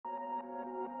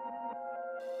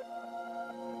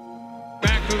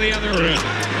to the other end.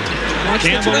 Watch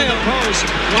Campbell the in the post.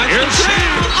 Here's the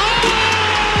trail. Oh!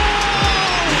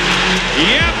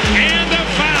 Yep, and the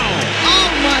foul.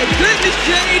 Oh my goodness,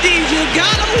 JD, you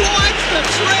gotta watch the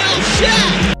trail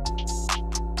Shaq.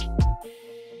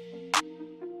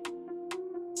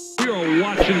 We are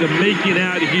watching the making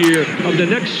out here of the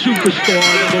next superstar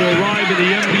that will arrive in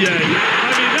the NBA.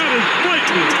 I mean, that is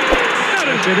frightening. That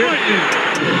is frightening.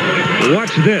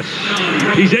 Watch this.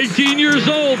 He's 18 years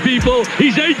old, people.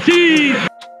 He's 18.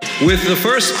 With the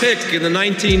first pick in the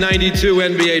 1992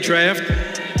 NBA draft,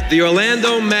 the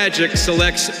Orlando Magic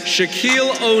selects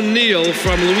Shaquille O'Neal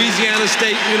from Louisiana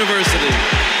State University.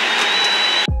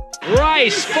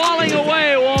 Rice falling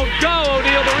away, won't go.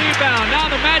 O'Neal the rebound. Now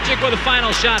the Magic with a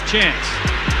final shot chance.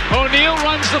 O'Neal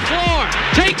runs the floor,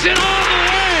 takes it all the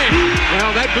way.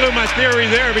 Well, that blew my theory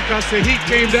there because the Heat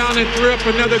came down and threw up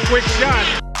another quick shot.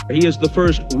 He is the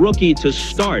first rookie to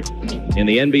start in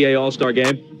the NBA All-Star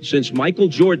game since Michael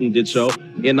Jordan did so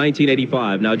in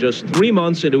 1985. Now, just 3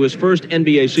 months into his first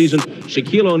NBA season,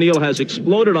 Shaquille O'Neal has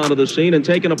exploded onto the scene and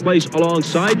taken a place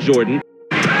alongside Jordan.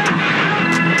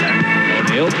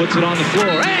 O'Neal puts it on the floor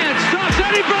and stops,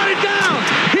 and he brought it down.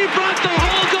 He brought the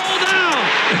whole goal down.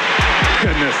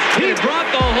 Goodness. He brought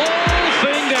the whole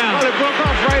thing down. Well, it broke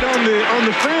off right on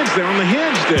the fringe there, on the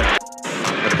hinge there.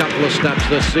 A couple of steps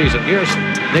this season. Here's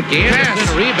Nicky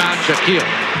Anderson, rebound Shaquille.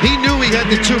 He knew he had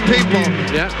the two people.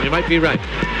 Yeah, you might be right.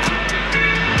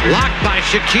 Blocked by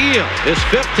Shaquille. His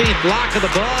 15th block of the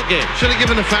ball game. Should have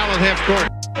given the foul at half court.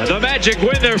 The Magic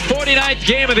win their 49th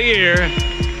game of the year.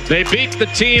 They beat the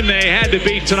team they had to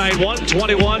beat tonight,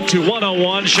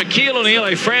 121-101. Shaquille O'Neal,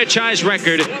 a franchise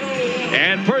record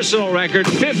and personal record,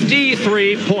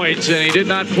 53 points, and he did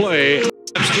not play.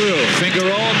 Through, finger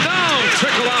roll, down,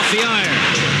 trickle off the iron.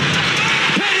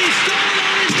 Penny stole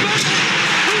on his back.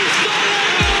 Who stole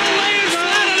that ball? Layers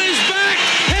flat on his back.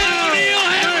 And O'Neal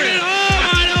hammered it home.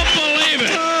 I don't believe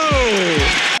it.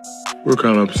 Oh! We're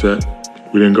kind of upset.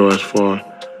 We didn't go as far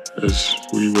as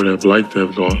we would have liked to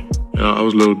have gone. And I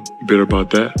was a little bitter about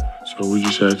that. So we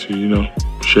just had to,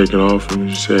 shake it off and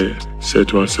just say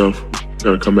to ourselves, we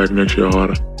got to come back next year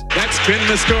harder. That's been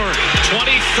the story.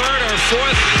 23rd or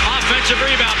 4th offensive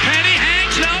rebound. Penny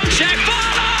hangs, no, Shaq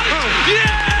follows. Oh.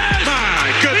 Yes!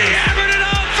 My goodness. He hammered it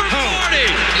home for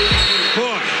 40.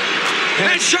 Boy.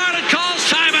 And Charlotte calls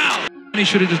timeout. He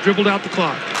should have just dribbled out the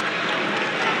clock.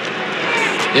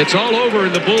 It's all over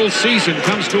and the Bulls season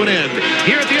comes to an end.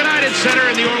 Here at the United Center,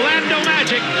 and the Orlando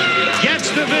Magic gets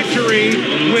the victory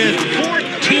with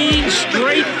 14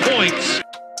 straight points.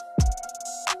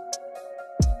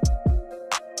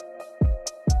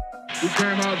 We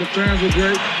came out, the fans were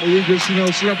great. We just,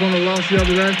 slept on the loss the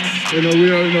other day. We,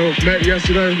 met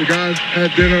yesterday. The guys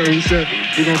had dinner and we said,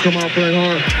 we're going to come out, play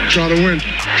hard, try to win.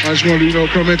 I just wanted to,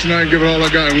 come in tonight and give it all I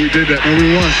got, and we did that. And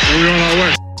we won, and we're on our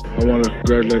way. I want to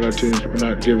congratulate our team for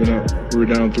not giving up. We were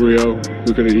down 3-0.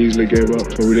 We could have easily gave up,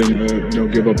 but we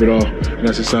didn't, give up at all. And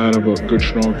that's a sign of a good,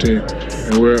 strong team.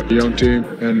 And we're a young team,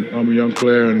 and I'm a young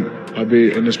player, and I'll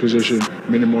be in this position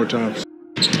many more times.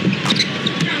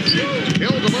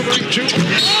 Hill delivering to... Oh!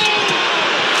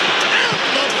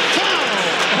 And the foul!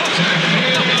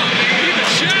 Even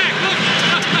Shaq, look.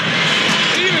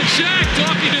 Even Shaq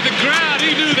talking to the crowd.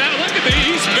 He knew that. Look at the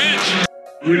East bench.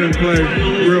 We didn't play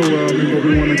real well, but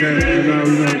we won the game, and now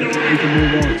we can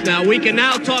move on. Now we can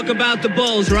now talk about the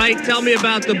Bulls, right? Tell me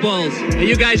about the Bulls. Are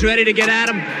you guys ready to get at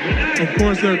them? Of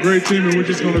course, they're a great team, and we're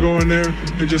just going to go in there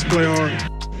and just play hard.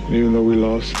 Even though we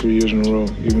lost 3 years in a row,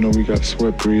 even though we got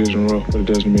swept 3 years in a row, but it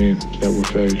doesn't mean that we're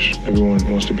failures. Everyone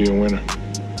wants to be a winner,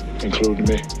 including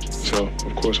me. So,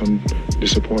 of course, I'm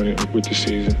disappointed with the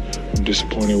season. I'm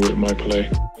disappointed with my play.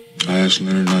 I asked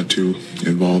Leonard not to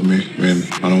involve me, and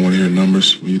I don't want to hear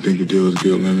numbers. When you think the deal is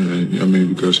good, Leonard,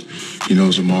 because he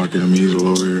knows the market. He's a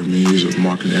lawyer. He's a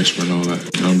marketing expert and all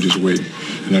that. And I'm just waiting,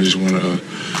 and I just want a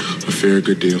fair,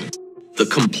 good deal. The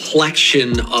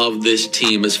complexion of this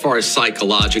team, as far as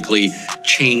psychologically,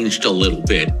 changed a little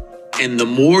bit. And the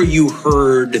more you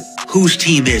heard, whose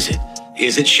team is it?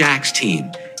 Is it Shaq's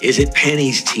team? Is it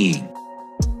Penny's team?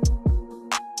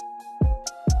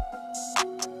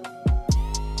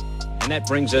 And that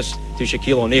brings us to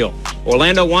Shaquille O'Neal.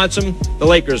 Orlando wants him, the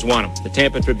Lakers want him. The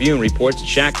Tampa Tribune reports that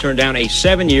Shaq turned down a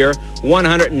 7-year,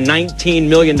 $119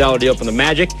 million deal from the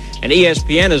Magic, and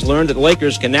ESPN has learned that the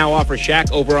Lakers can now offer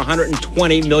Shaq over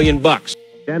 $120 million.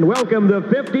 And welcome the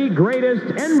 50 greatest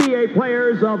NBA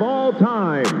players of all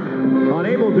time.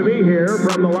 Unable to be here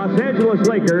from the Los Angeles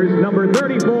Lakers, number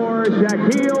 34,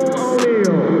 Shaquille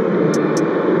O'Neal.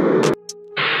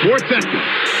 4 seconds.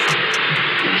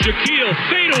 Shaquille,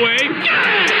 fade away. Got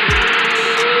it!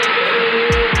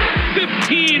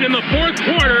 18 in the fourth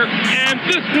quarter, and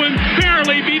this one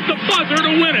barely beat the buzzer to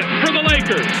win it for the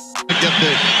Lakers.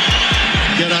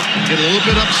 Get a little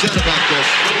bit upset about this.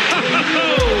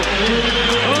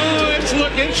 Oh, it's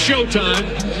looking showtime.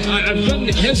 I've been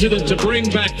hesitant to bring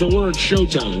back the word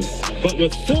showtime, but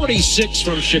with 46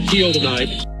 from Shaquille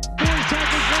tonight. 4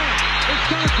 seconds left. It's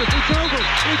Johnson. It's over.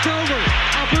 It's over.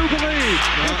 Abu believes.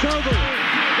 It's over.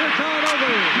 It's all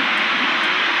over.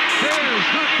 Bears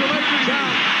knock the Lakers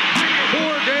out.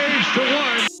 4 games to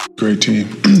 1. Great team.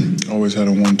 Always had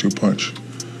a 1-2 punch.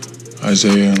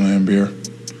 Isaiah and Lambeer,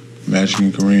 Magic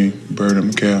and Kareem, Bird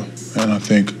and McHale. And I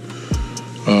think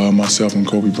myself and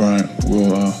Kobe Bryant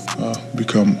will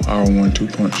become our 1-2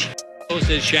 punch. This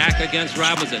is Shaq against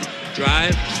Robinson.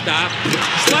 Drive, stop,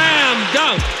 slam,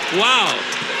 dunk. Wow.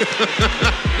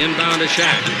 Inbound to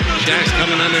Shaq. Shaq's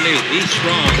coming underneath. He's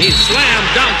strong. He's slam,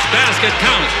 dunks, basket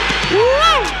counts.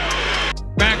 Woo!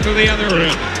 Back to the other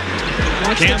rim.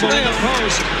 Watch Campbell in the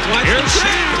post. Watch the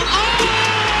trail. Oh!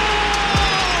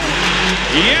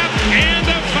 Yep, and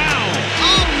a foul.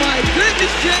 Oh my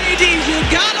goodness, JD, you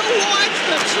gotta watch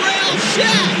the trail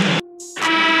Shaq.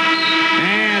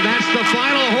 And that's the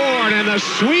final horn, and the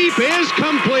sweep is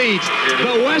complete.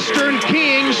 The Western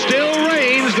King still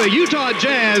reigns. The Utah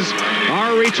Jazz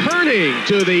are returning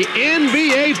to the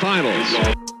NBA Finals.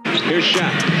 Here's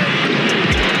Shaq.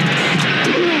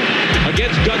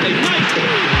 Against Dudley. Nice.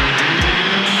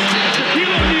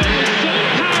 Shaquille O'Neal was so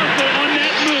powerful on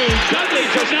that move. Dudley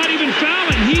does not even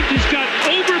foul him. He just got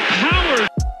overpowered.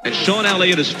 And Sean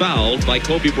Elliott is fouled by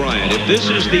Kobe Bryant. If this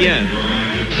is the end,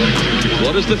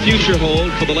 what does the future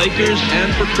hold for the Lakers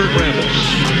and for Kurt Rambis?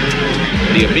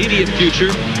 The immediate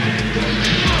future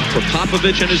for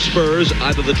Popovich and his Spurs,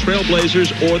 either the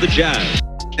Trailblazers or the Jazz.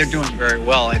 They're doing very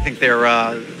well. I think they're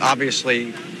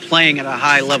obviously playing at a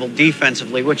high level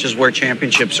defensively, which is where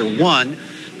championships are won.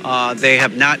 They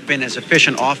have not been as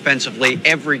efficient offensively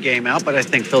every game out, but I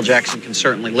think Phil Jackson can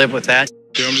certainly live with that.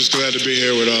 Yeah, I'm just glad to be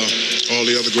here with all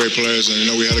the other great players, and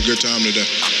we had a good time today.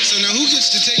 So now who gets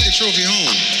to take the trophy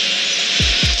home?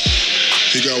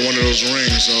 He got one of those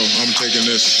rings, so I'm taking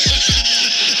this.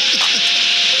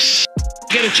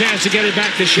 Get a chance to get it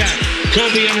back to Shaq.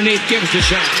 Kobe underneath gives to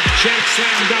Shaq. Shaq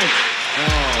slam dunk.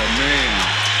 Oh, man.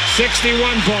 61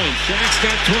 points. Shaq's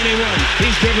got 21.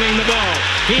 He's dribbling the ball.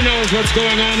 He knows what's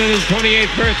going on in his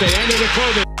 28th birthday. Under the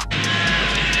Kobe.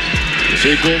 This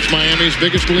equals Miami's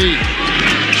biggest lead.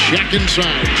 Shaq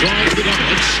inside, drives it up,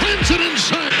 and slams it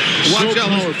inside. Watch so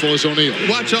powerful as O'Neal.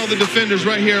 Watch all the defenders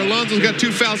right here. Alonzo's got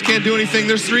 2 fouls, can't do anything.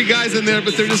 There's 3 guys in there,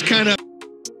 but they're just kind of...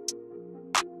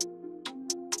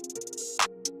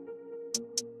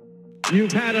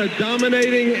 You've had a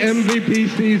dominating MVP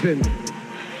season.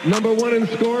 Number 1 in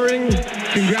scoring,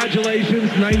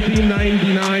 congratulations,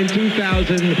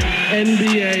 1999-2000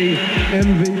 NBA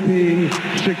MVP,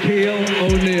 Shaquille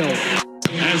O'Neal.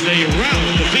 As they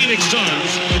rout the Phoenix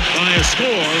Suns by a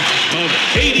score of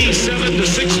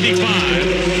 87-65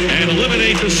 and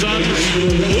eliminate the Suns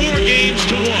 4 games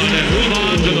to 1 and move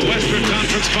on to the Western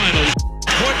Conference Finals.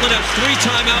 Portland has 3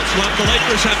 timeouts left. The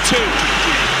Lakers have 2.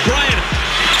 Bryant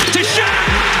to Shaq.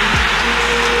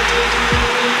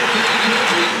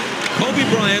 Kobe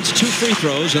Bryant's 2 free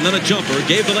throws and then a jumper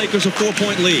gave the Lakers a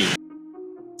 4-point lead.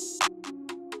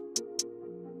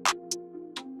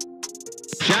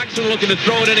 Jackson looking to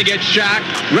throw it in against Shaq.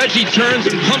 Reggie turns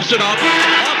and pumps it up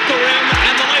off the rim,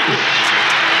 and the Lakers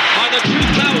are the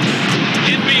 2000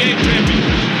 NBA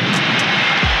champions.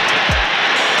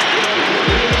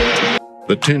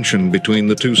 The tension between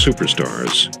the 2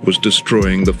 superstars was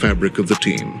destroying the fabric of the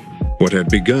team. What had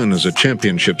begun as a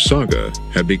championship saga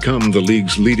had become the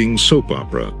league's leading soap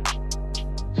opera.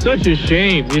 Such a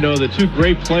shame, the 2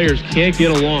 great players can't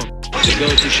get along. It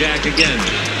goes to Shaq again.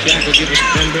 Shaq will give it to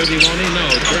Ken Baby, won't he? No.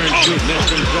 Turn, shoot, miss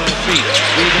from 12 feet.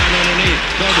 Rebound underneath.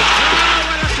 Kobe. Oh,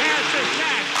 what a pass to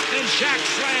Shaq. And Shaq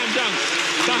slam dunk.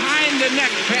 Behind the neck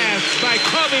pass by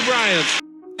Kobe Bryant.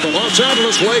 The Los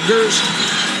Angeles Lakers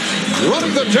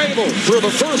running the table through the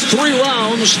first 3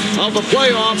 rounds of the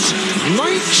playoffs.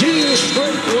 19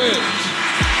 straight wins.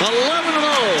 11-0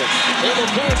 in the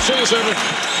postseason.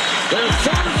 Their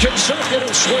 3rd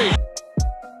consecutive sweep.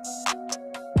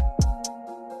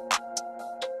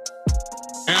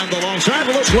 And the Los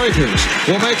Angeles Lakers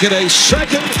will make it a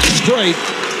 2nd straight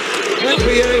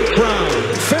NBA crown.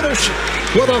 Finish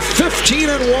with a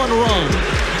 15-1 run.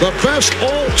 The best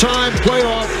all-time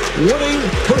playoff winning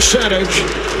percentage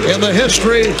in the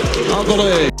history of the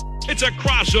league. It's a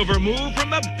crossover move from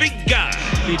the big guy.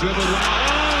 He dribbled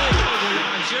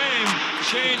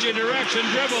change of direction,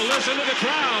 dribble. Listen to the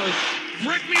crowd.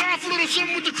 Break me off a little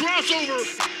something with the crossover.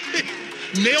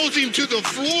 Nails him to the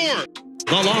floor.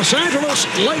 The Los Angeles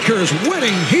Lakers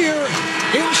winning here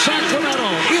in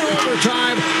Sacramento in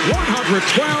overtime,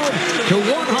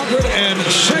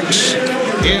 112-106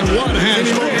 in one half.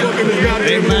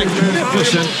 A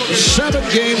magnificent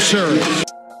 7-game series.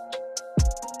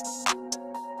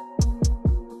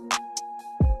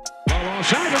 The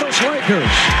Los Angeles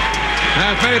Lakers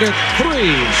have made it 3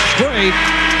 straight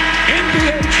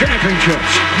NBA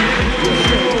championships.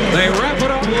 They wrap it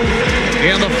up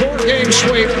in the 4-game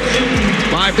sweep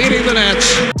by beating the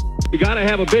Nets. You got to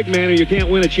have a big man or you can't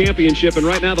win a championship, and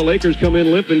right now the Lakers come in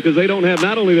limping because they don't have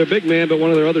not only their big man but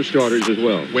one of their other starters as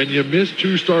well. When you miss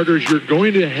 2 starters, you're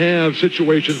going to have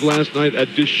situations. Last night, a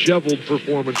disheveled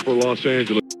performance for Los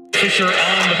Angeles. Fisher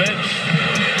on the bench.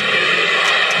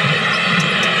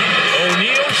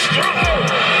 O'Neal strong.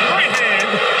 Right hand.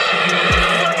 Throw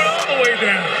it all the way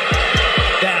down.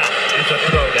 That is a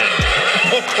throwdown.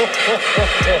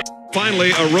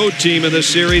 Finally, a road team in this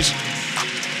series.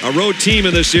 A road team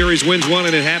in this series wins one,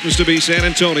 and it happens to be San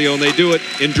Antonio, and they do it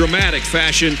in dramatic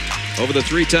fashion over the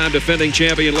 3-time defending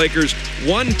champion Lakers,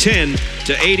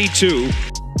 110-82.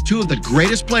 2 of the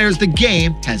greatest players the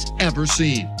game has ever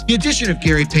seen. The addition of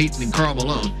Gary Payton and Karl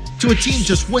Malone to a team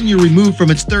just 1 year removed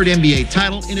from its 3rd NBA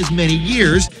title in as many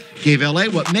years gave LA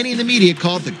what many in the media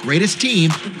called the greatest team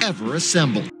ever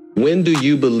assembled. When do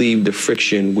you believe the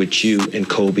friction with you and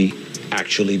Kobe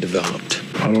actually developed?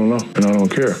 I don't know, and I don't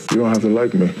care. You don't have to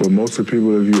like me. But most of the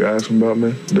people, if you ask them about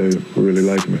me, they really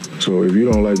like me. So if you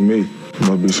don't like me, there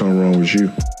must be something wrong with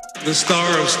you. The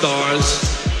star of stars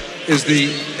is the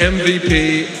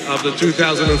MVP of the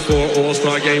 2004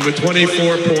 All-Star Game with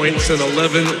 24 points and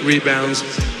 11 rebounds.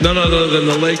 None other than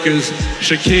the Lakers'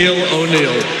 Shaquille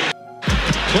O'Neal.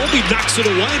 Kobe knocks it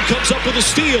away and comes up with a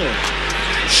steal.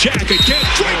 Shaq again,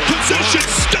 great position,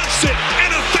 stuffs it,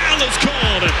 and a foul is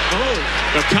called.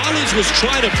 Now Collins was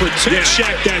trying to protect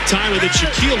Shaq that time, and then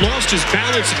Shaquille lost his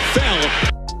balance and fell.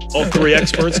 All 3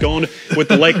 experts going with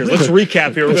the Lakers. Let's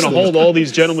recap here. We're going to hold all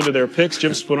these gentlemen to their picks.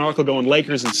 Jim Spanarkel going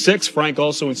Lakers in 6. Frank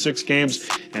also in 6 games.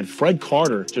 And Fred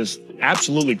Carter just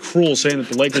absolutely cruel, saying that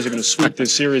the Lakers are going to sweep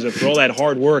this series after all that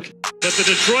hard work. But the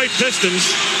Detroit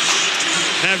Pistons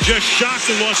have just shocked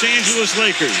the Los Angeles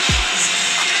Lakers.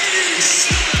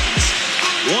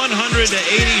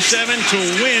 100-87 to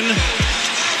win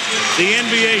the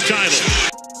NBA title.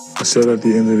 I said at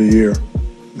the end of the year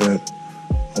that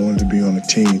I wanted to be on a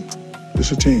team.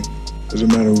 Just a team. Doesn't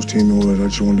matter whose team it was. I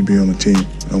just wanted to be on a team.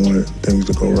 I wanted things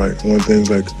to go right. I wanted things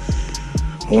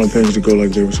to go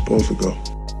like they were supposed to go.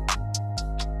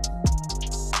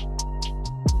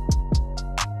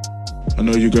 I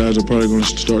know you guys are probably going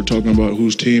to start talking about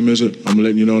whose team is it. I'm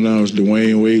letting you know now it's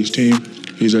Dwayne Wade's team.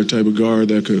 He's that type of guard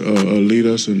that could lead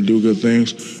us and do good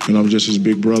things. And I'm just his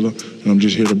big brother, and I'm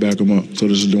just here to back him up. So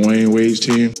this is Dwayne Wade's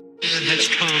team. Has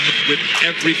come with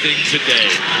everything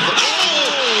today.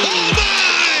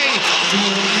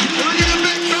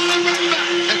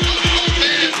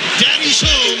 Daddy's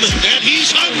home, and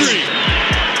he's hungry.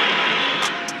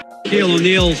 Shaquille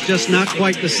O'Neal's just not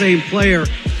quite the same player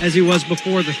as he was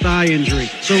before the thigh injury.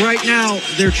 So right now,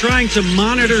 they're trying to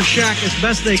monitor Shaq as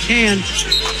best they can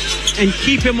and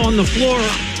keep him on the floor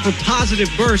for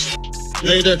positive bursts.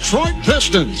 The Detroit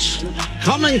Pistons,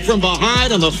 coming from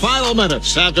behind in the final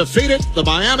minutes, have defeated the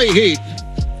Miami Heat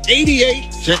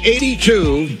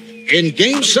 88-82 in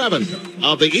Game 7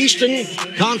 of the Eastern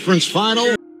Conference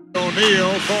Final.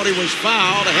 O'Neal thought he was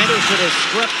fouled. Henderson is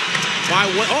stripped by...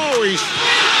 Oh, he's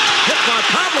hit by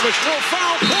Pavlovich. No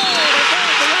foul called. And then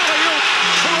the alley-oop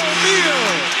to O'Neal.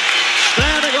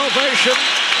 Standing ovation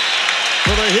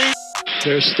for the Heat.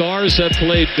 Their stars have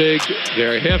played big.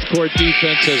 Their half-court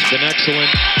defense has been excellent.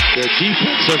 Their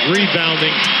defensive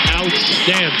rebounding,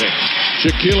 outstanding.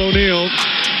 Shaquille O'Neal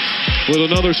with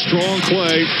another strong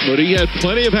play, but he had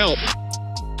plenty of help.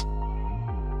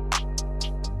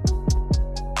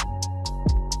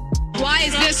 Why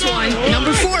is this one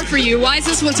number 4 for you? Why is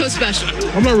this one so special?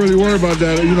 I'm not really worried about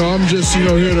that. I'm just, here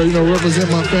to,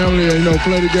 represent my family and,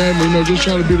 play the game and, just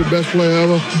try to be the best player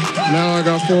ever. Now I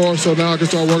got 4, so now I can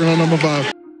start working on number 5.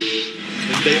 And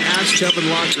they asked Kevin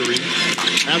Lockery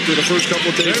after the first couple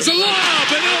of days. There's a lob,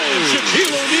 and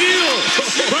Shaquille O'Neal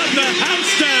brought the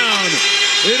house down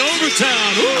in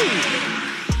overtime. Woo!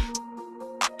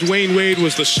 Dwayne Wade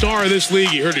was the star of this league.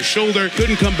 He hurt his shoulder,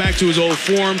 couldn't come back to his old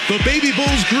form. The Baby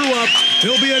Bulls grew up.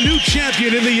 He'll be a new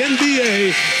champion in the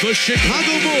NBA. The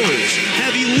Chicago Bulls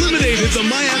have eliminated the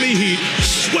Miami Heat,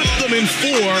 swept them in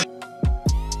 4.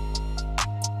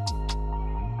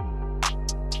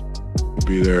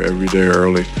 Be there every day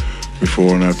early,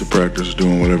 before and after practice,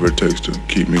 doing whatever it takes to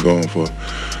keep me going for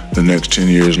the next 10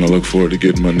 years, and I look forward to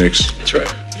getting my next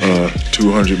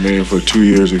 $200 million for 2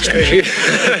 years extension.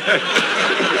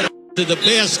 To the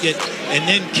basket and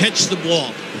then catch the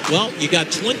ball. Well, you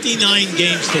got 29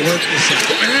 games to work this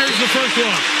out. And here's the first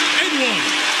one. And one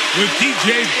with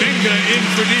DJ Benga in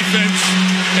for defense.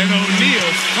 And O'Neal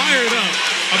fired up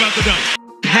about the dunk.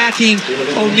 Hacking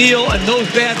O'Neal and those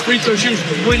bad free throw shoots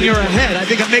when you're ahead. I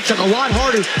think it makes it a lot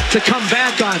harder to come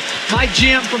back on. My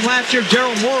GM from last year,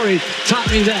 Daryl Morey,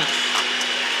 taught me that.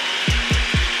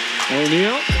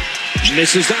 O'Neal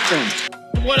misses that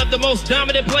one. One of the most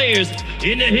dominant players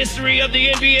in the history of the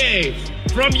NBA.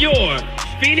 From your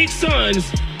Phoenix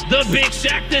Suns, the big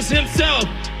Shaq-this himself,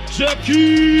 Shaquille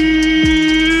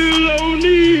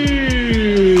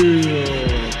O'Neal.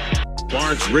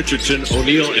 Barnes, Richardson,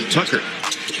 O'Neal, and Tucker.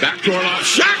 Backdoor lob.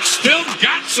 Shaq still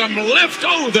got some lift.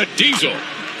 Oh, the Diesel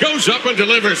goes up and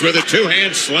delivers with a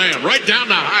two-hand slam right down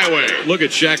the highway. Look at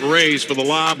Shaq raise for the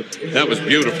lob. That was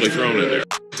beautifully thrown in there.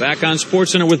 Back on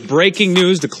SportsCenter with breaking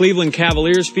news. The Cleveland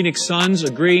Cavaliers, Phoenix Suns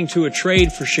agreeing to a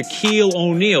trade for Shaquille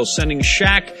O'Neal, sending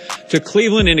Shaq to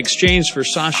Cleveland in exchange for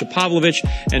Sasha Pavlovich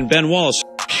and Ben Wallace.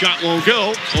 Shot won't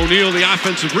go. O'Neal the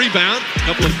offensive rebound.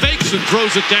 Couple of fakes and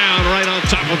throws it down right on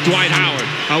top of Dwight Howard.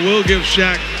 I will give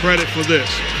Shaq credit for this.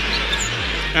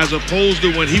 As opposed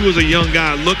to when he was a young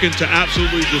guy looking to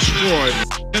absolutely destroy.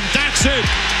 And that's it.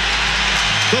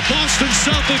 The Boston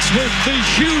Celtics with the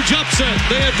huge upset.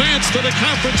 They advance to the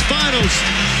conference finals.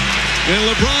 And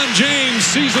LeBron James'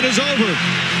 season is over.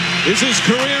 Is his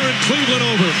career in Cleveland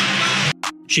over?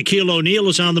 Shaquille O'Neal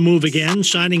is on the move again,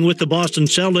 signing with the Boston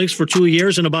Celtics for 2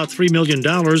 years and about $3 million.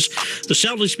 The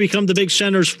Celtics become the Big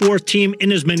Center's fourth team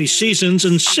in as many seasons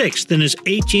and sixth in his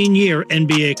 18-year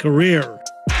NBA career.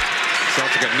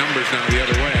 Celtics got numbers now the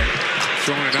other way.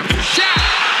 Throwing it up to Shaq.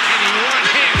 And he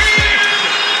one-hand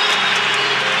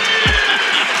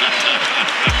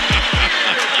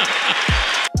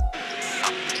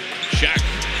Shaq,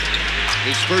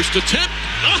 his first attempt.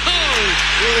 Oh,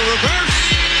 with a reverse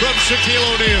from Shaquille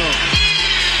O'Neal.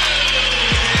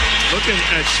 Looking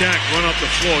at Shaq run up the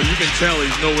floor, you can tell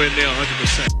he's nowhere near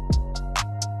 100%.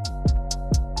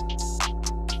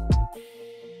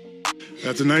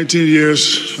 After 19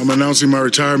 years, I'm announcing my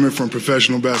retirement from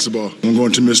professional basketball. I'm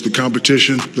going to miss the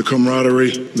competition, the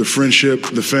camaraderie, the friendship,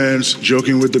 the fans,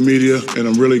 joking with the media, and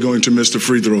I'm really going to miss the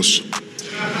free throws.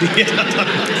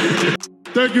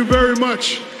 Thank you very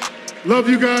much. Love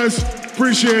you guys.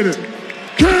 Appreciate it.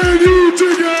 Can you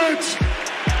dig it?